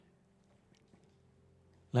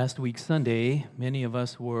Last week, Sunday, many of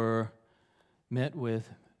us were met with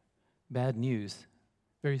bad news,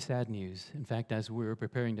 very sad news. In fact, as we were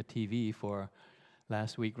preparing the TV for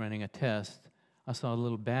last week running a test, I saw a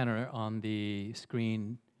little banner on the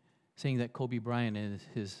screen saying that Kobe Bryant and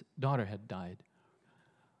his daughter had died.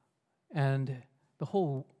 And the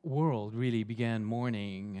whole world really began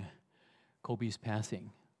mourning Kobe's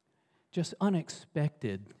passing. Just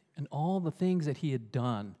unexpected, and all the things that he had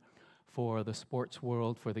done for the sports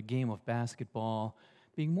world, for the game of basketball,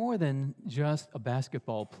 being more than just a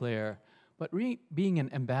basketball player, but being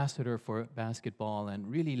an ambassador for basketball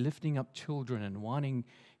and really lifting up children and wanting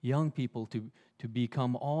young people to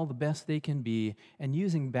become all the best they can be and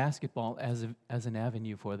using basketball as an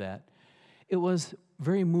avenue for that. It was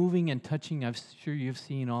very moving and touching. I'm sure you've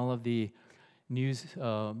seen all of the news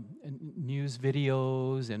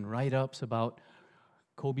videos and write-ups about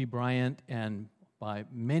Kobe Bryant and by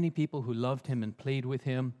many people who loved him and played with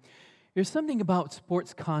him. There's something about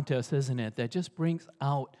sports contests, isn't it, that just brings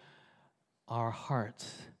out our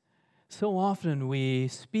hearts. So often we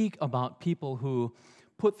speak about people who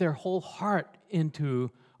put their whole heart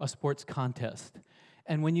into a sports contest.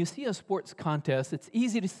 And when you see a sports contest, it's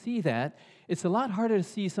easy to see that. It's a lot harder to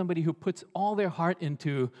see somebody who puts all their heart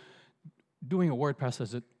into doing a word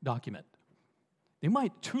processor document. They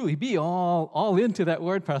might truly be all into that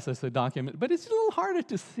word processor document, but it's a little harder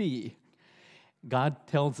to see. God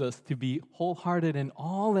tells us to be wholehearted in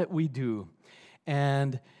all that we do.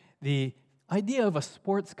 And the idea of a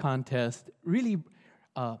sports contest really,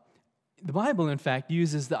 the Bible, in fact,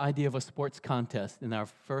 uses the idea of a sports contest. In our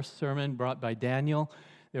first sermon brought by Daniel,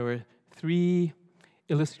 there were 3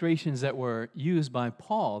 illustrations that were used by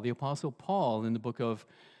Paul, the Apostle Paul, in the book of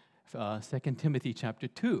 2 Timothy chapter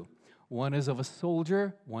 2. One is of a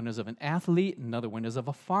soldier, one is of an athlete, another one is of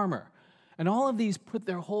a farmer. And all of these put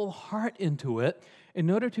their whole heart into it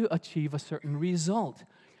in order to achieve a certain result,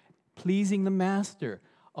 pleasing the master,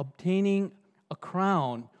 obtaining a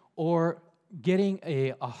crown, or getting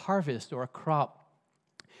a harvest or a crop.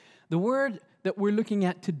 The word that we're looking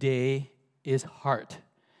at today is heart.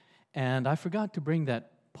 And I forgot to bring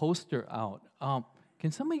that poster out.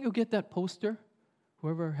 Can somebody go get that poster?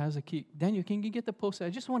 Whoever has a key. Daniel, can you get the poster? I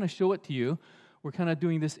just want to show it to you. We're kind of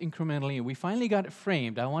doing this incrementally, and we finally got it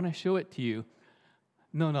framed. I want to show it to you.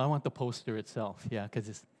 No, I want the poster itself. Yeah,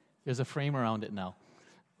 because there's a frame around it now.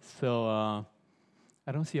 So I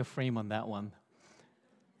don't see a frame on that one.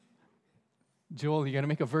 Joel, you got to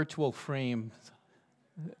make a virtual frame.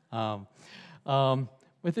 But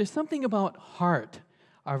there's something about heart.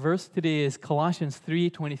 Our verse today is Colossians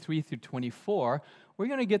 3:23 through 24. We're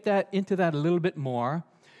going to get into that a little bit more,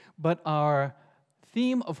 but our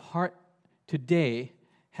theme of heart today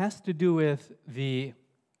has to do with the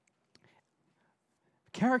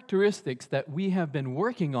characteristics that we have been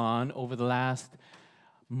working on over the last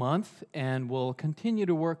month and will continue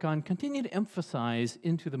to emphasize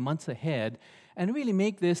into the months ahead, and really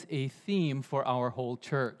make this a theme for our whole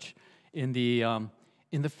church in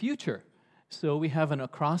the future. So we have an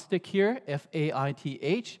acrostic here,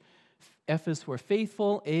 F.A.I.T.H. F is for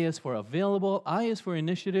faithful, A is for available, I is for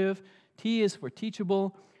initiative, T is for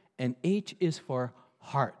teachable, and H is for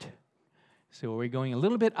heart. So we're going a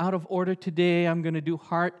little bit out of order today. I'm going to do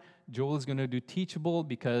heart. Joel is going to do teachable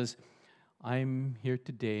because I'm here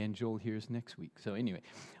today and Joel here is next week. So anyway,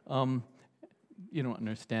 you don't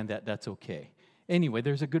understand that. That's okay. Anyway,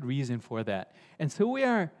 there's a good reason for that. And so we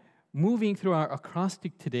are moving through our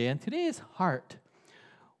acrostic today, and today is heart.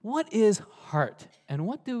 What is heart, and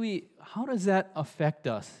how does that affect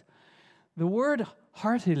us? The word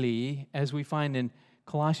heartily, as we find in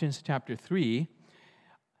Colossians chapter 3,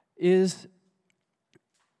 is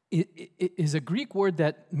a Greek word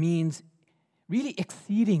that means really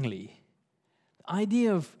exceedingly. The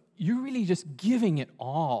idea of you're really just giving it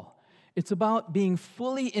all. It's about being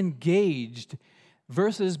fully engaged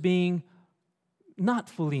versus being not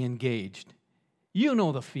fully engaged. You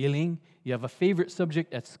know the feeling. You have a favorite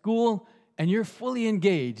subject at school, and you're fully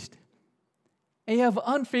engaged. And you have an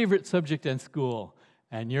unfavorite subject at school,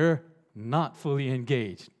 and you're not fully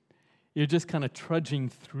engaged. You're just kind of trudging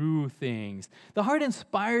through things. The heart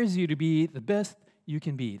inspires you to be the best you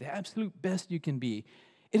can be, the absolute best you can be.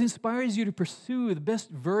 It inspires you to pursue the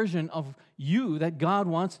best version of you that God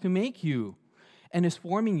wants to make you and is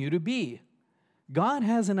forming you to be. God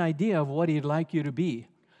has an idea of what He'd like you to be.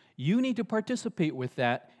 You need to participate with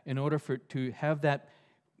that in order to have that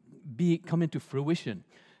come into fruition.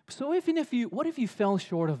 So what if you fell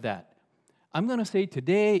short of that? I'm going to say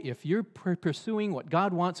today, if you're pursuing what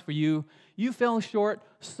God wants for you, you fell short,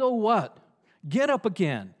 so what? Get up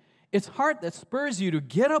again. It's heart that spurs you to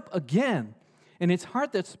get up again. And it's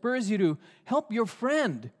heart that spurs you to help your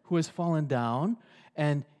friend who has fallen down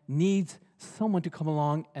and needs someone to come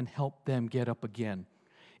along and help them get up again.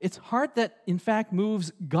 It's heart that, in fact,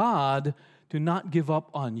 moves God to not give up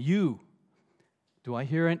on you. Do I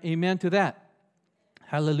hear an amen to that?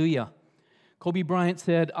 Hallelujah. Kobe Bryant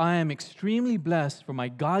said, "I am extremely blessed for my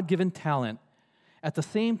God-given talent. At the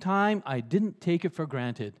same time, I didn't take it for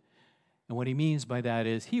granted." And what he means by that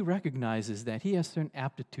is he recognizes that he has certain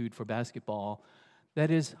aptitude for basketball that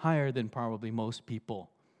is higher than probably most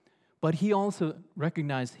people. But he also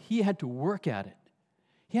recognized he had to work at it.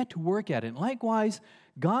 He had to work at it. And likewise,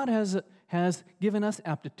 God has given us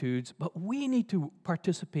aptitudes, but we need to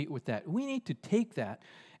participate with that. We need to take that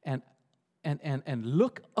and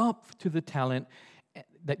look up to the talent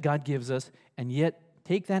that God gives us, and yet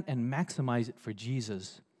take that and maximize it for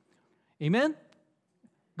Jesus. Amen?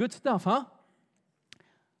 Good stuff, huh?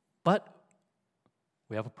 But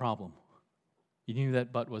we have a problem. You knew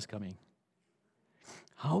that but was coming.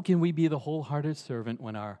 How can we be the wholehearted servant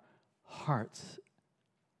when our hearts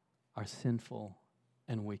are sinful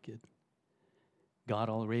and wicked? God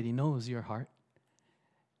already knows your heart,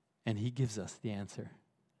 and He gives us the answer.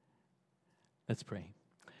 Let's pray.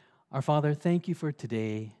 Our Father, thank you for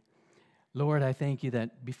today. Lord, I thank you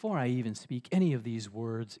that before I even speak any of these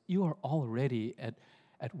words, you are already at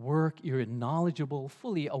work. You're knowledgeable,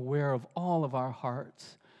 fully aware of all of our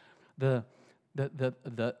hearts, the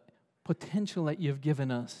potential that you've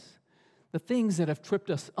given us, the things that have tripped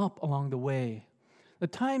us up along the way, the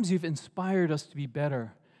times you've inspired us to be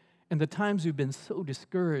better, and the times we've been so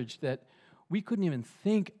discouraged that we couldn't even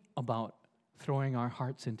think about throwing our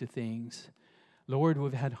hearts into things. Lord,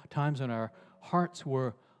 we've had times when our hearts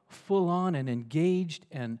were full on and engaged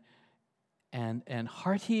and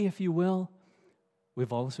hearty, if you will.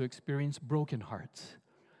 We've also experienced broken hearts.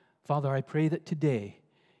 Father, I pray that today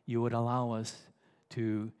you would allow us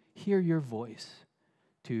to hear your voice,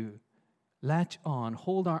 to latch on,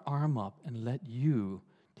 hold our arm up, and let you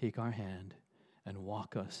take our hand and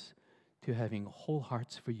walk us to having whole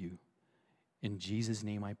hearts for you. In Jesus'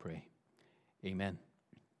 name I pray. Amen.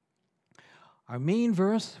 Our main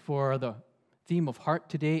verse for the theme of heart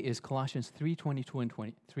today is Colossians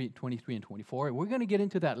 3:23 and 24. We're going to get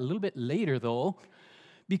into that a little bit later, though,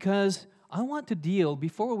 because I want to deal,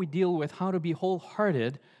 before we deal with how to be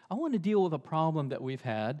wholehearted, I want to deal with a problem that we've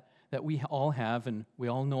had, that we all have, and we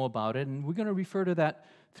all know about it, and we're going to refer to that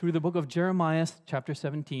through the book of Jeremiah, chapter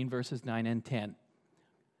 17, verses 9 and 10.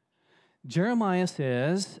 Jeremiah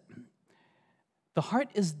says, "The heart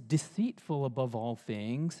is deceitful above all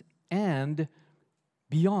things and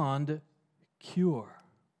beyond cure.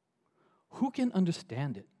 Who can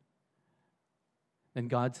understand it?" Then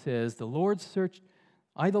God says, I,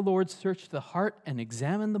 the Lord, search the heart and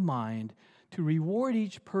examine the mind to reward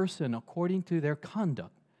each person according to their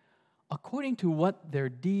conduct, according to what their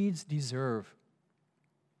deeds deserve.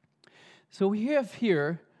 So we have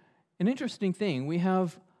here an interesting thing. We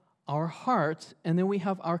have our hearts, and then we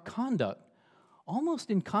have our conduct, almost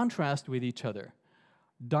in contrast with each other.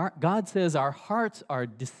 God says our hearts are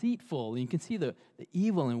deceitful. And you can see the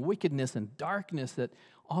evil and wickedness and darkness that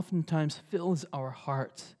oftentimes fills our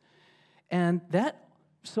hearts. And that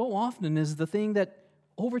so often is the thing that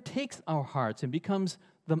overtakes our hearts and becomes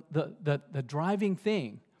the driving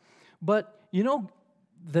thing. But, you know,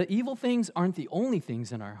 the evil things aren't the only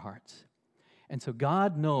things in our hearts. And so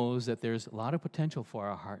God knows that there's a lot of potential for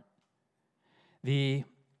our heart. The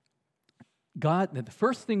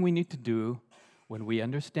first thing we need to do when we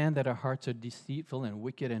understand that our hearts are deceitful and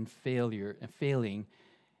wicked and failing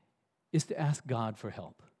is to ask God for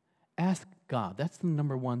help. Ask God. That's the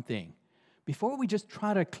number one thing. Before we just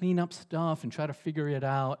try to clean up stuff and try to figure it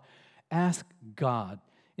out, ask God.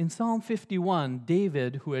 In Psalm 51,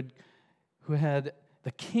 David, who had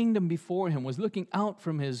the kingdom before him, was looking out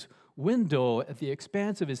from his window at the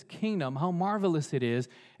expanse of his kingdom, how marvelous it is,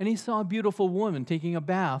 and he saw a beautiful woman taking a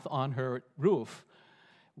bath on her roof.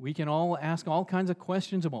 We can all ask all kinds of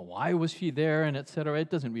questions about why was she there and etc. It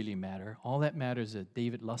doesn't really matter. All that matters is that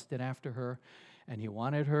David lusted after her, and he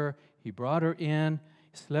wanted her. He brought her in,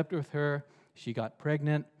 slept with her, she got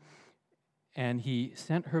pregnant, and he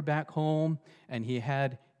sent her back home, and he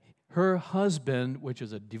had her husband, which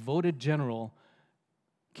is a devoted general,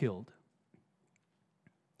 killed.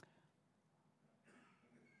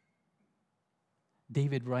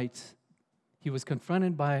 David writes, he was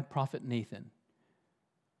confronted by prophet Nathan,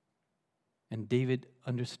 and David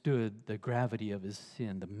understood the gravity of his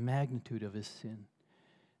sin, the magnitude of his sin.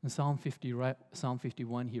 In Psalm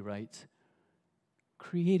 51, he writes,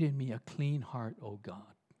 "Create in me a clean heart, O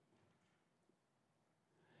God."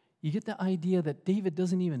 you get the idea that David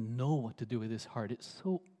doesn't even know what to do with his heart. It's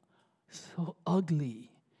so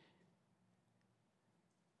ugly.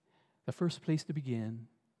 The first place to begin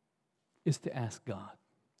is to ask God.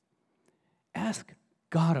 Ask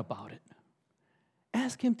God about it.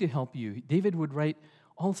 Ask Him to help you. David would write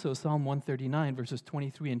also Psalm 139, verses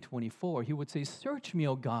 23 and 24. He would say, "Search me,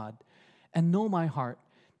 O God, and know my heart.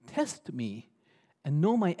 Test me and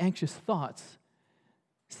know my anxious thoughts.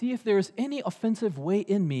 See if there is any offensive way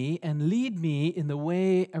in me, and lead me in the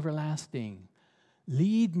way everlasting."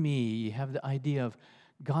 Lead me. You have the idea of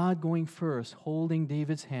God going first, holding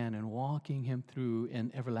David's hand and walking him through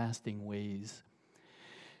in everlasting ways.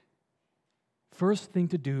 First thing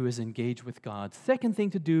to do is engage with God. Second thing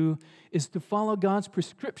to do is to follow God's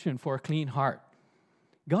prescription for a clean heart.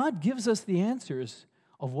 God gives us the answers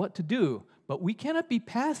of what to do, but we cannot be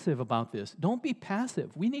passive about this. Don't be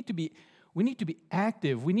passive. We need to be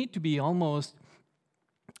active. We need to be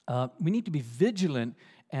we need to be vigilant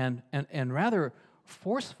and rather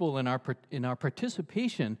forceful in our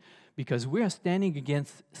participation, because we are standing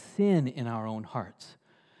against sin in our own hearts.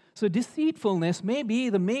 So deceitfulness may be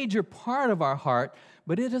the major part of our heart,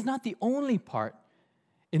 but it is not the only part.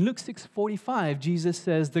 In Luke 6:45, Jesus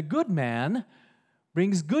says, "The good man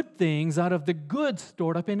brings good things out of the good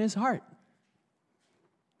stored up in his heart."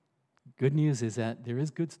 Good news is that there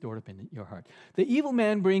is good stored up in your heart. "The evil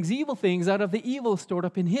man brings evil things out of the evil stored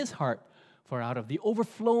up in his heart. For out of the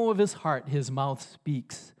overflow of his heart, his mouth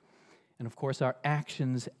speaks." And of course, our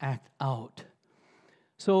actions act out.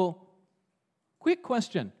 So, quick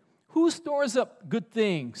question. Who stores up good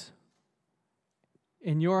things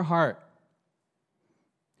in your heart?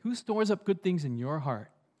 Who stores up good things in your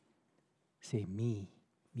heart? Say, me.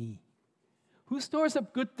 Who stores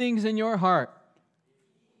up good things in your heart?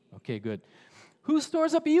 Okay, good. Who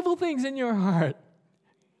stores up evil things in your heart?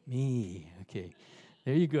 Me. Okay.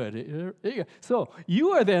 There you go. There you go. So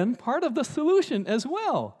you are then part of the solution as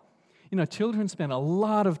well. You know, children spend a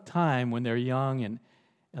lot of time when they're young in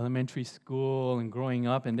elementary school and growing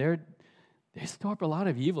up, and they store up a lot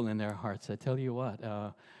of evil in their hearts. I tell you what,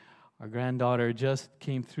 our granddaughter just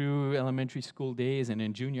came through elementary school days and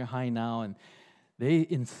in junior high now, and they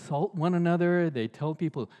insult one another. They tell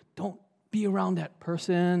people, "Don't be around that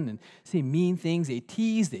person," and say mean things. They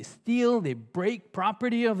tease, they steal, they break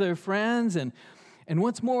property of their friends, and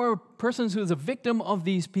what's more, persons who's a victim of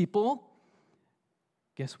these people,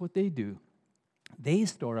 guess what they do? They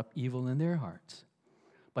store up evil in their hearts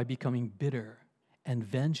by becoming bitter and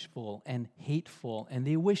vengeful and hateful, and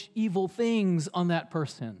they wish evil things on that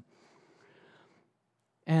person.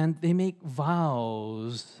 And they make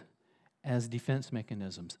vows as defense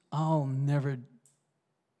mechanisms. "I'll never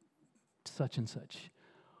such and such.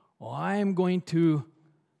 Or I'm going to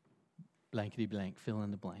blankety blank, fill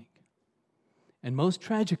in the blank." And most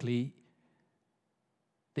tragically,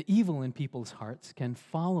 the evil in people's hearts can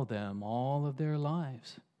follow them all of their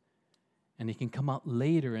lives. And it can come out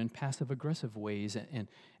later in passive-aggressive ways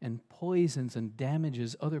and poisons and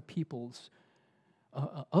damages other people.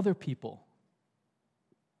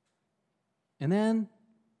 And then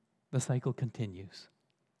the cycle continues.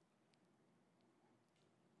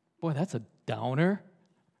 Boy, that's a downer.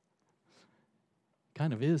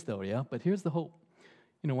 Kind of is, though, yeah? But here's the hope.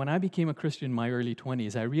 You know, when I became a Christian in my early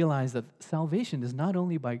 20s, I realized that salvation is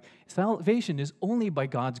only by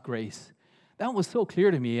God's grace. That was so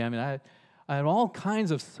clear to me. I mean, I had all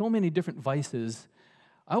kinds of so many different vices.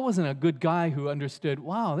 I wasn't a good guy who understood,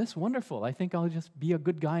 wow, that's wonderful. I think I'll just be a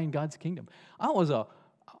good guy in God's kingdom. I was a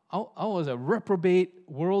reprobate,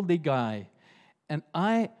 worldly guy.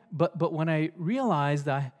 But when I realized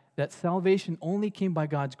that salvation only came by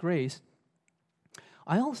God's grace,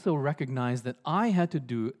 I also recognized that I had to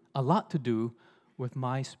do a lot to do with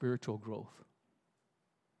my spiritual growth.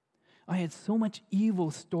 I had so much evil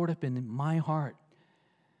stored up in my heart.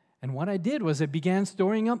 And what I did was I began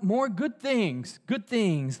storing up more good things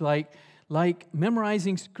like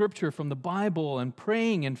memorizing scripture from the Bible and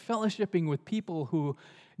praying and fellowshipping with people who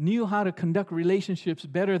knew how to conduct relationships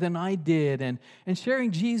better than I did, and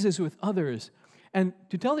sharing Jesus with others. And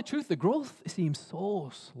to tell the truth, the growth seemed so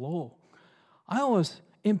slow. I was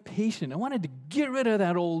impatient. I wanted to get rid of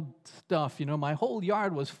that old stuff. You know, my whole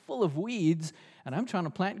yard was full of weeds, and I'm trying to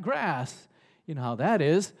plant grass. You know how that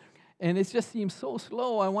is. And it just seemed so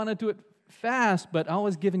slow. I wanted to do it fast, but I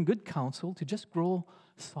was given good counsel to just grow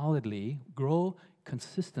solidly, grow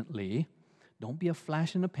consistently. Don't be a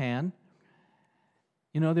flash in the pan.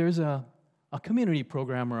 You know, there's a community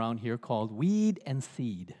program around here called Weed and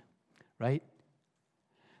Seed, right?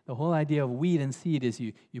 The whole idea of weed and seed is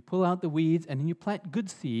you pull out the weeds and then you plant good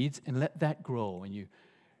seeds and let that grow. And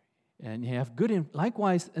and you have good.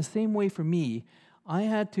 Likewise, the same way for me, I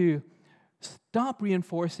had to stop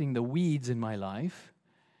reinforcing the weeds in my life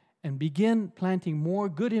and begin planting more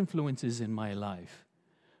good influences in my life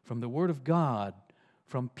from the Word of God,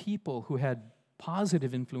 from people who had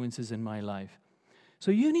positive influences in my life.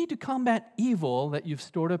 So you need to combat evil that you've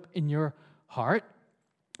stored up in your heart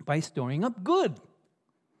by storing up good.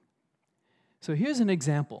 So here's an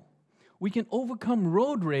example. We can overcome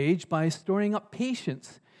road rage by storing up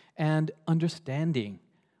patience and understanding.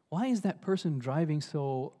 Why is that person driving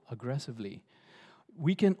so aggressively?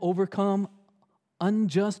 We can overcome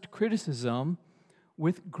unjust criticism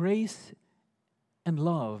with grace and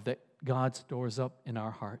love that God stores up in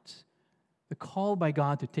our hearts. The call by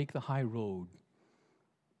God to take the high road.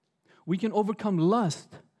 We can overcome lust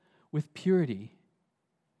with purity.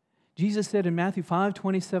 Jesus said in Matthew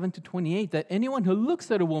 5:27-28 that anyone who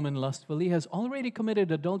looks at a woman lustfully has already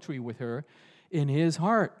committed adultery with her in his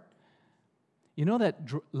heart. You know that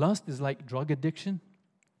lust is like drug addiction?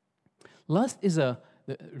 The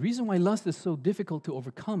reason why lust is so difficult to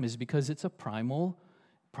overcome is because it's a primal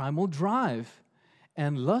drive.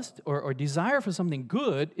 And lust or desire for something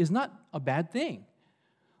good is not a bad thing.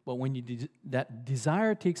 But when that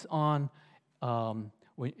desire takes on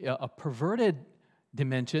a perverted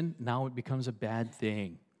dimension, now it becomes a bad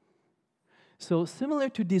thing. So similar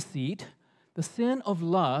to deceit, the sin of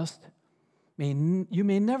lust, you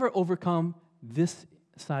may never overcome this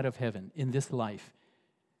side of heaven in this life.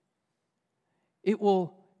 It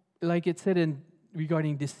will, like it said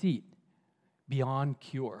regarding deceit, beyond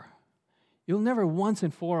cure. You'll never once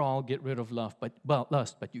and for all get rid of lust,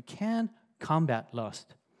 but you can combat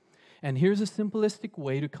lust. And here's a simplistic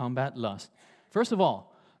way to combat lust. First of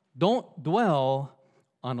all, don't dwell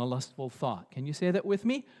on a lustful thought. Can you say that with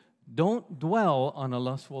me? Don't dwell on a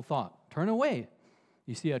lustful thought. Turn away.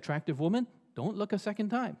 You see an attractive woman? Don't look a second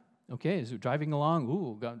time. Okay, as you're driving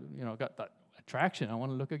along, got that attraction. I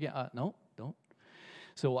want to look again. No, don't.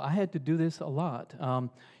 So I had to do this a lot.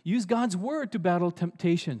 Use God's Word to battle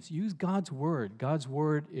temptations. Use God's Word. God's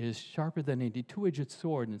Word is sharper than a two-edged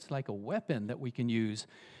sword, and it's like a weapon that we can use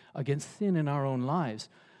against sin in our own lives.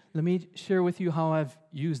 Let me share with you how I've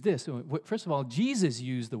used this. First of all, Jesus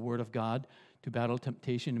used the Word of God to battle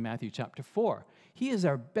temptation in Matthew chapter 4. He is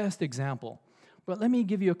our best example. But let me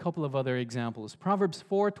give you a couple of other examples. Proverbs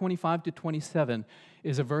 4:25-27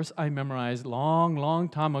 is a verse I memorized long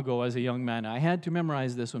time ago as a young man. I had to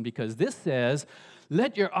memorize this one because this says,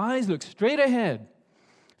 "Let your eyes look straight ahead.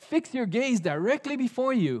 Fix your gaze directly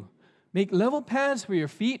before you. Make level paths for your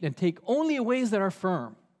feet and take only ways that are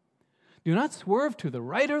firm. Do not swerve to the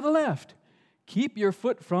right or the left. Keep your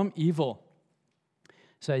foot from evil."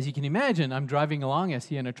 So as you can imagine, I'm driving along, I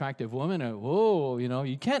see an attractive woman, and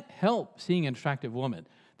you can't help seeing an attractive woman.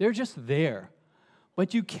 They're just there.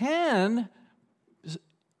 But you can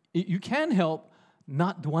help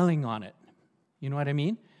not dwelling on it. You know what I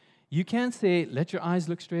mean? You can say, let your eyes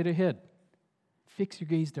look straight ahead. Fix your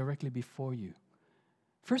gaze directly before you.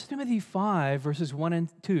 1 Timothy 5, verses 1 and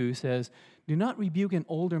 2 says, "Do not rebuke an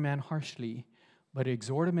older man harshly, but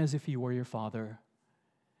exhort him as if he were your father.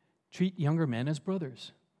 Treat younger men as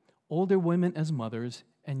brothers, older women as mothers,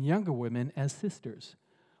 and younger women as sisters,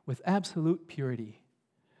 with absolute purity."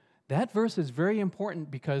 That verse is very important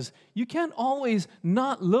because you can't always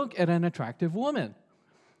not look at an attractive woman.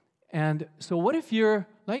 And so what if you're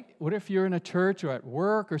in a church or at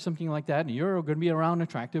work or something like that, and you're going to be around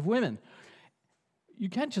attractive women? You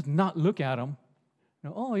can't just not look at them.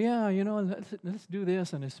 Let's do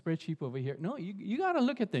this on a spreadsheet over here. No, you got to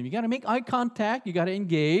look at them. You got to make eye contact. You got to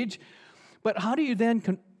engage. But how do you then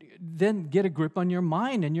get a grip on your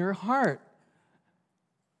mind and your heart?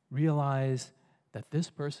 Realize that this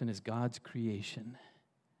person is God's creation.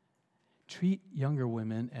 Treat younger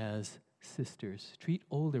women as sisters. Treat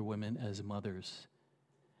older women as mothers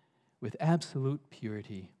with absolute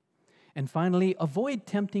purity. And finally, avoid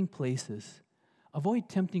tempting places. Avoid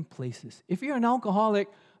tempting places. If you're an alcoholic,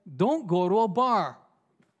 don't go to a bar.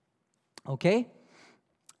 Okay?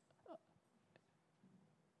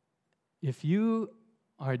 If you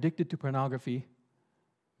are addicted to pornography,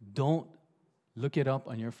 don't look it up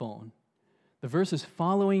on your phone. The verses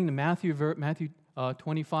following the Matthew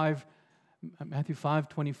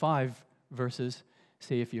 5:25 verses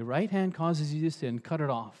say, if your right hand causes you to sin, cut it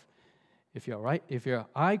off. If your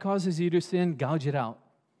eye causes you to sin, gouge it out.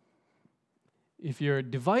 If your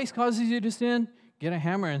device causes you to sin, get a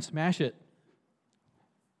hammer and smash it.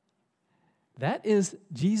 That is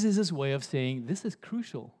Jesus' way of saying this is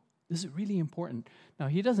crucial. This is really important. Now,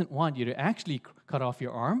 he doesn't want you to actually cut off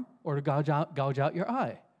your arm or to gouge out your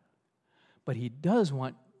eye. But he does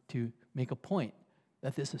want to make a point.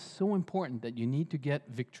 that this is so important that you need to get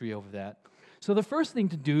victory over that. So the first thing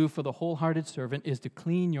to do for the wholehearted servant is to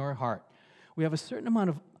clean your heart. We have a certain amount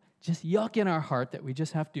of just yuck in our heart that we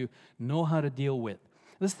just have to know how to deal with.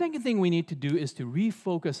 The second thing we need to do is to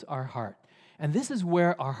refocus our heart. And this is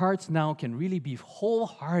where our hearts now can really be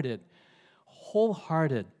wholehearted.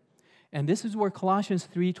 And this is where Colossians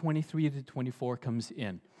 3:23-24 comes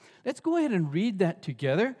in. Let's go ahead and read that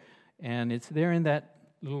together. And it's there in that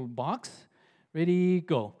little box. Ready,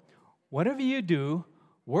 go. Whatever you do,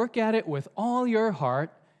 work at it with all your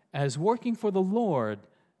heart as working for the Lord,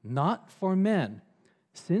 not for men,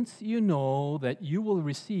 since you know that you will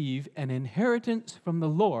receive an inheritance from the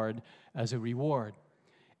Lord as a reward.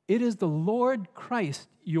 It is the Lord Christ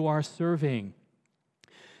you are serving.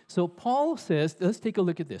 So Paul says, let's take a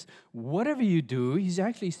look at this. Whatever you do, he's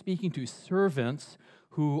actually speaking to servants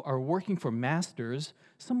who are working for masters.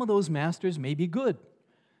 Some of those masters may be good.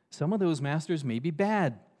 Some of those masters may be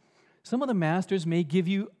bad. Some of the masters may give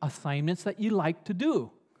you assignments that you like to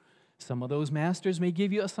do. Some of those masters may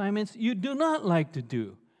give you assignments you do not like to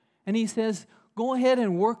do. And he says, go ahead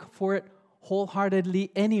and work for it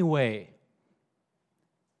wholeheartedly anyway.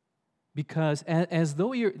 Because as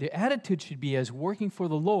though the attitude should be as working for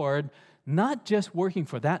the Lord, not just working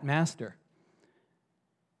for that master.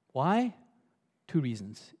 Why? 2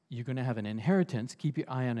 reasons. You're going to have an inheritance. Keep your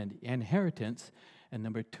eye on an inheritance. And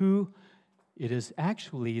number 2, it is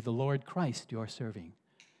actually the Lord Christ you are serving.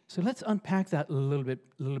 So let's unpack that a little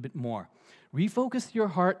bit more. Refocus your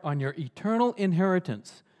heart on your eternal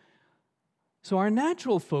inheritance. So our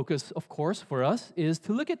natural focus, of course, for us is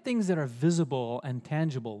to look at things that are visible and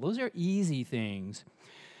tangible. Those are easy things.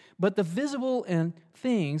 But the visible and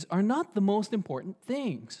things are not the most important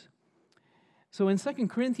things. So in 2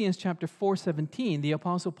 Corinthians chapter 4:17, the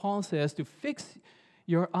Apostle Paul says to fix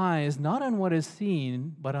your eyes not on what is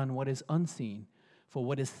seen, but on what is unseen. For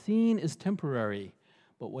what is seen is temporary,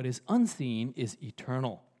 but what is unseen is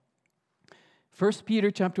eternal. 1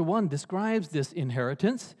 Peter chapter 1 describes this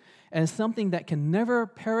inheritance as something that can never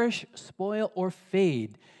perish, spoil, or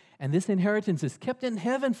fade. And this inheritance is kept in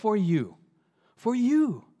heaven for you. For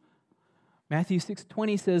you. Matthew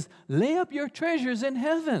 6:20 says, lay up your treasures in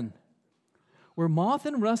heaven, where moth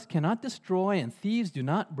and rust cannot destroy and thieves do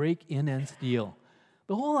not break in and steal.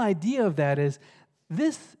 The whole idea of that is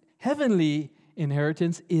this heavenly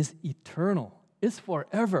inheritance is eternal. It's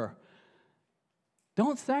forever.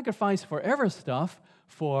 Don't sacrifice forever stuff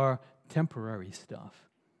for temporary stuff.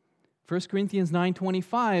 1 Corinthians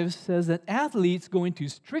 9:25 says that athletes go into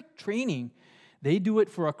strict training. They do it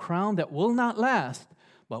for a crown that will not last,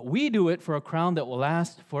 but we do it for a crown that will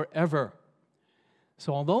last forever.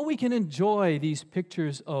 So although we can enjoy these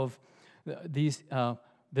pictures of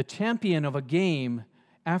the champion of a game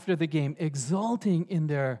after the game exulting in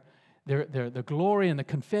their glory and the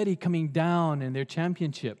confetti coming down in their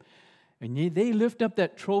championship, and they lift up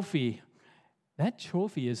that trophy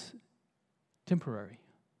is temporary.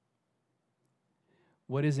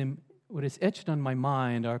 What is etched on my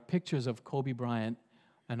mind are pictures of Kobe Bryant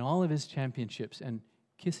and all of his championships and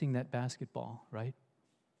kissing that basketball, right?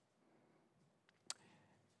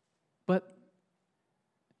 But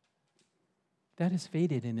that has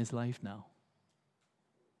faded in his life now.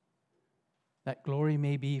 That glory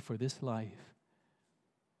may be for this life,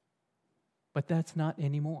 but that's not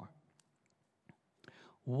anymore.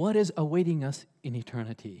 What is awaiting us in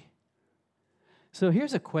eternity? So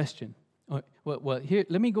here's a question. Here,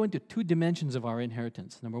 let me go into 2 dimensions of our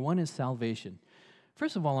inheritance. Number 1 is salvation.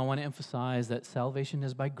 First of all, I want to emphasize that salvation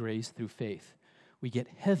is by grace through faith. We get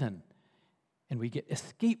heaven, and we get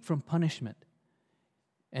escape from punishment,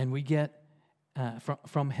 and we get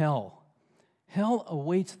from hell. Hell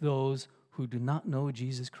awaits those who do not know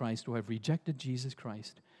Jesus Christ, who have rejected Jesus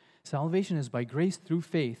Christ. Salvation is by grace through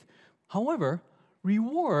faith. However,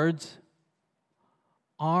 rewards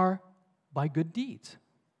are by good deeds.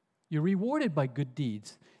 You're rewarded by good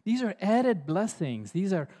deeds. These are added blessings.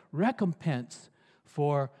 These are recompense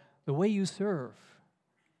for the way you serve.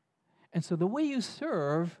 And so the way you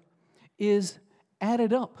serve is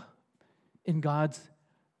added up in God's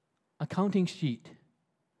accounting sheet.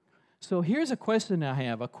 So here's a question I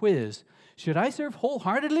have, a quiz. Should I serve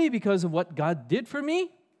wholeheartedly because of what God did for me?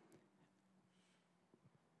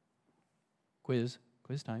 Quiz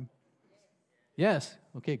time. Yes.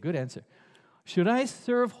 Okay, good answer. Should I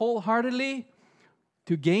serve wholeheartedly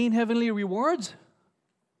to gain heavenly rewards?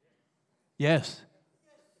 Yes.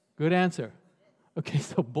 Good answer. Okay,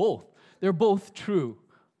 so both. They're both true.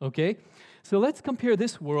 Okay? So let's compare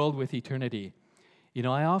this world with eternity. You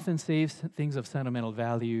know, I often say things of sentimental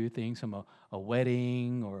value, things from a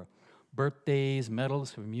wedding or birthdays,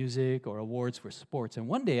 medals for music, or awards for sports. And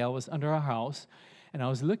one day I was under our house, and I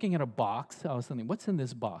was looking at a box. I was thinking, what's in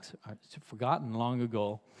this box? I'd forgotten long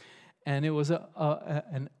ago. And it was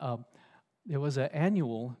it was an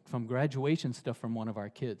annual from graduation stuff from one of our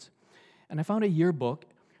kids. And I found a yearbook,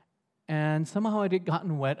 and somehow it had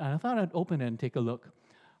gotten wet, and I thought I'd open it and take a look.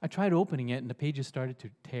 I tried opening it, and the pages started to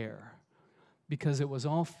tear because it was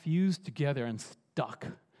all fused together and stuck.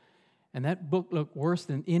 And that book looked worse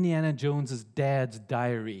than Indiana Jones's dad's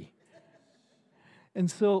diary. And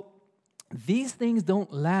so these things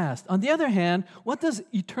don't last. On the other hand, what does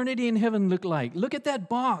eternity in heaven look like? Look at that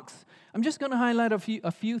box. I'm just going to highlight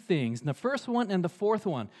a few things. The first one and the fourth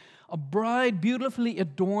one. A bride beautifully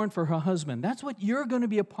adorned for her husband. That's what you're going to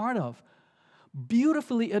be a part of.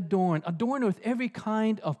 Beautifully adorned with every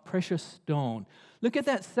kind of precious stone. Look at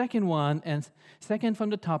that second one, and second from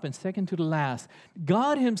the top and second to the last.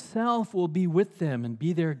 God himself will be with them and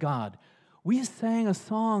be their God. We sang a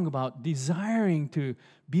song about desiring to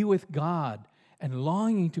be with God and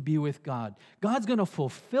longing to be with God. God's going to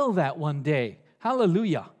fulfill that one day.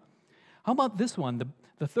 Hallelujah. How about this one,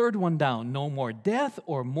 the third one down? No more death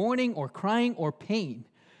or mourning or crying or pain,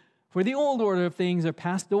 for the old order of things are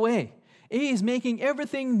passed away. He is making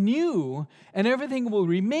everything new, and everything will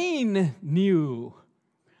remain new.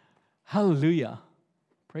 Hallelujah.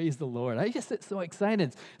 Praise the Lord. I just get so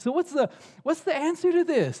excited. So what's the answer to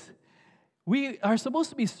this? We are supposed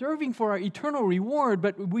to be serving for our eternal reward,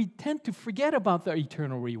 but we tend to forget about the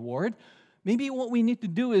eternal reward. Maybe what we need to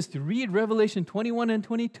do is to read Revelation 21 and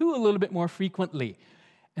 22 a little bit more frequently.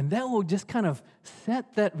 And that will just kind of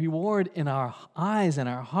set that reward in our eyes and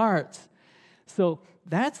our hearts. So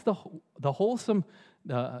that's the wholesome,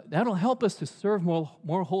 that'll help us to serve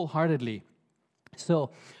more wholeheartedly. So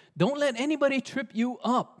don't let anybody trip you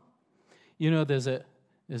up. You know, there's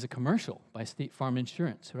a commercial by State Farm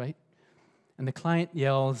Insurance, right? And the client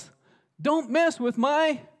yells, "Don't mess with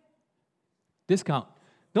my discount.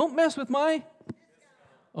 Don't mess with my..."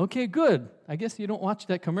 Okay, good. I guess you don't watch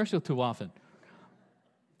that commercial too often.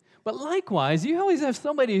 But likewise, you always have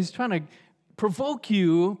somebody who's trying to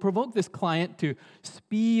provoke this client to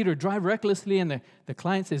speed or drive recklessly, and the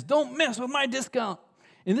client says, "Don't mess with my discount."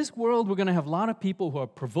 In this world, we're going to have a lot of people who are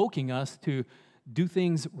provoking us to do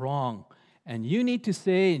things wrong. And you need to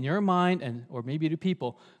say in your mind, or maybe to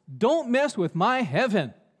people, "Don't mess with my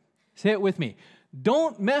heaven." Say it with me.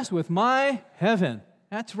 Don't mess with my heaven.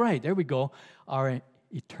 That's right. There we go. Our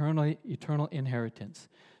eternal inheritance.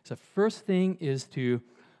 So first thing is to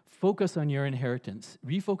focus on your inheritance.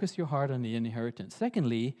 Refocus your heart on the inheritance.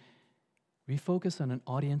 Secondly, refocus on an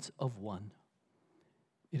audience of one.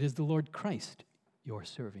 It is the Lord Christ you're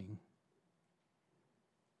serving.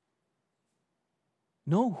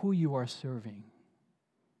 Know who you are serving.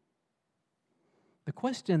 The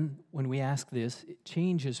question when we ask this, it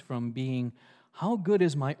changes from being, how good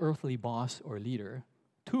is my earthly boss or leader,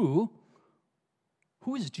 to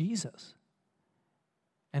who is Jesus?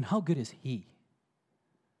 And how good is he?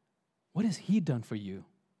 What has he done for you?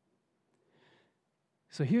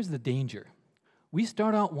 So here's the danger. We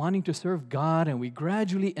start out wanting to serve God, and we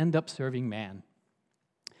gradually end up serving man.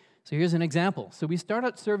 So here's an example. So we start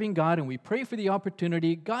out serving God, and we pray for the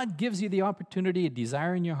opportunity. God gives you the opportunity, a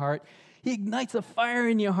desire in your heart. He ignites a fire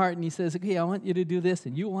in your heart, and he says, "Okay, I want you to do this,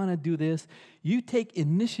 and you want to do this." You take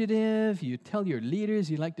initiative. You tell your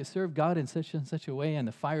leaders you'd like to serve God in such and such a way, and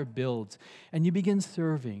the fire builds, and you begin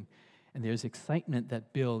serving. And there's excitement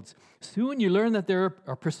that builds. Soon you learn that there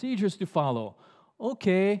are procedures to follow.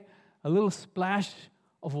 Okay, a little splash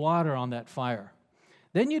of water on that fire.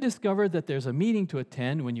 Then you discover that there's a meeting to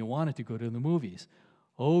attend when you wanted to go to the movies.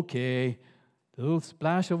 Okay, a little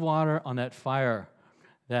splash of water on that fire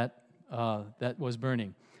that was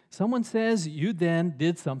burning. Someone says you then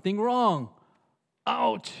did something wrong.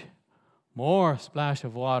 Ouch! More splash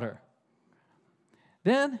of water.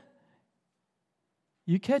 Then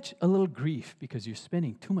you catch a little grief because you're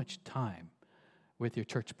spending too much time with your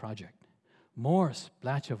church project. More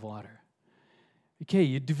splash of water. Okay,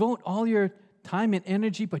 you devote all your time and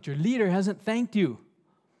energy, but your leader hasn't thanked you.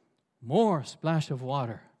 More splash of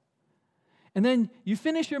water. And then you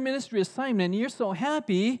finish your ministry assignment and you're so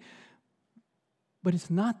happy, but it's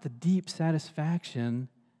not the deep satisfaction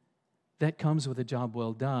that comes with a job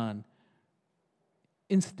well done.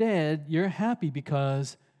 Instead, you're happy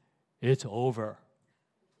because it's over.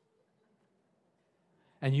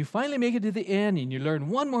 And you finally make it to the end and you learn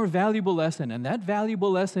one more valuable lesson, and that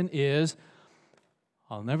valuable lesson is,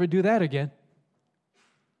 I'll never do that again.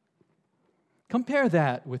 Compare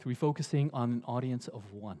that with refocusing on an audience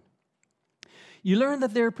of one. You learn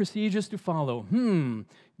that there are procedures to follow.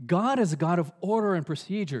 God is a God of order and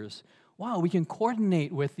procedures. Wow, we can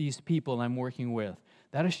coordinate with these people I'm working with.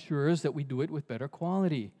 That assures that we do it with better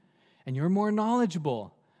quality. And you're more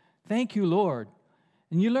knowledgeable. Thank you, Lord.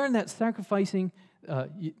 And you learn that sacrificing,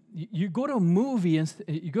 you go to a movie,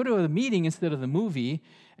 you go to a meeting instead of the movie,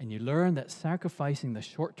 and you learn that sacrificing the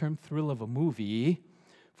short-term thrill of a movie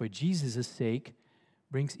for Jesus' sake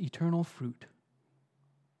brings eternal fruit.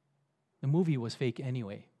 The movie was fake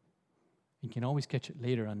anyway. You can always catch it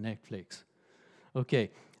later on Netflix.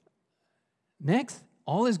 Okay. Next,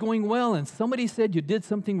 all is going well, and somebody said you did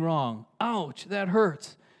something wrong. Ouch, that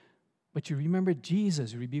hurts. But you remember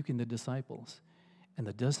Jesus rebuking the disciples. And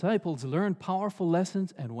the disciples learned powerful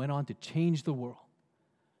lessons and went on to change the world.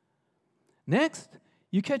 Next,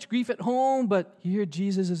 you catch grief at home, but you hear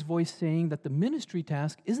Jesus' voice saying that the ministry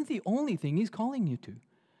task isn't the only thing He's calling you to.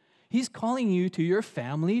 He's calling you to your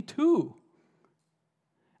family too.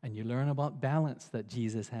 And you learn about balance that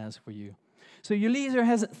Jesus has for you. So your leader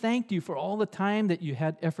hasn't thanked you for all the time that you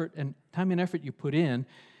had effort and effort you put in.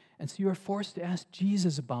 And so you're forced to ask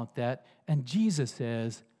Jesus about that. And Jesus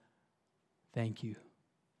says, thank you.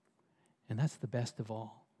 And that's the best of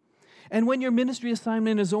all. And when your ministry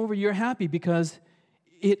assignment is over, you're happy because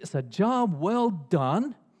it's a job well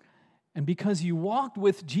done. And because you walked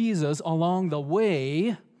with Jesus along the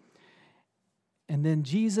way. And then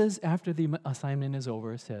Jesus, after the assignment is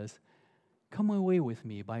over, says, come away with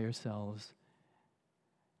me by yourselves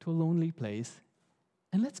to a lonely place,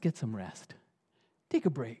 and let's get some rest. Take a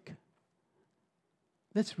break.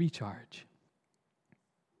 Let's recharge.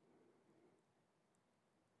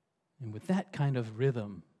 And with that kind of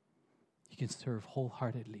rhythm, you can serve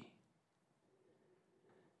wholeheartedly.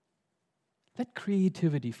 Let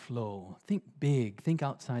creativity flow. Think big. Think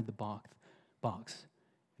outside the box.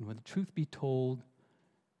 And when the truth be told,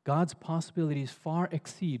 God's possibilities far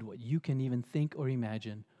exceed what you can even think or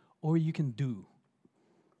imagine, or you can do.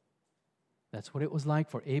 That's what it was like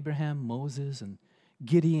for Abraham, Moses, and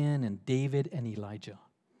Gideon, and David, and Elijah.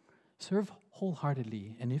 Serve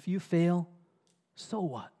wholeheartedly, and if you fail, so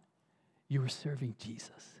what? You were serving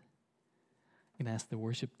Jesus. I'm going to ask the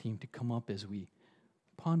worship team to come up as we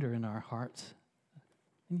ponder in our hearts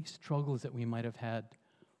any struggles that we might have had.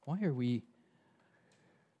 Why are we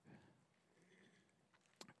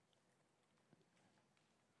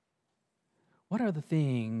What are the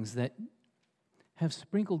things that have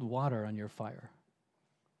sprinkled water on your fire?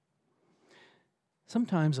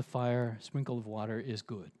 Sometimes a fire sprinkled of water is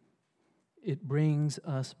good. It brings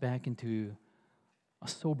us back into a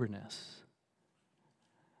soberness.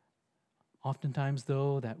 Oftentimes,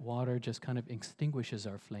 though, that water just kind of extinguishes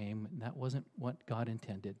our flame, and that wasn't what God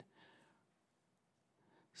intended.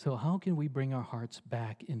 So how can we bring our hearts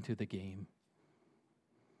back into the game?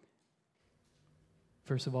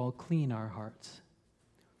 First of all, clean our hearts.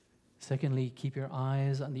 Secondly, keep your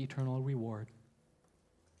eyes on the eternal reward.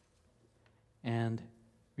 And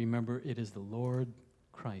remember, it is the Lord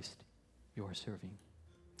Christ you are serving.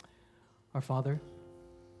 Our Father,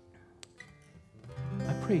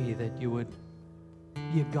 I pray that you would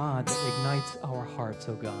be a God that ignites our hearts,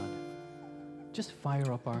 oh God. Just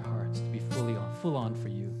fire up our hearts to be full on for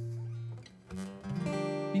you.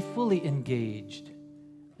 Be fully engaged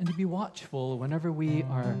and to be watchful whenever we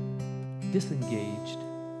are disengaged,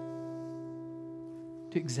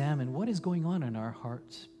 to examine what is going on in our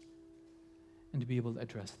hearts and to be able to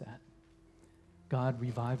address that. God,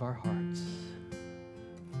 revive our hearts.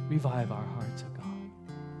 Revive our hearts, oh God.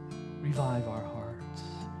 Revive our hearts.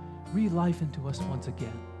 Breathe life into us once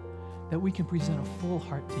again, that we can present a full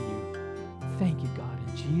heart to you. Thank you, God.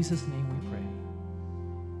 In Jesus' name we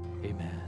pray. Amen.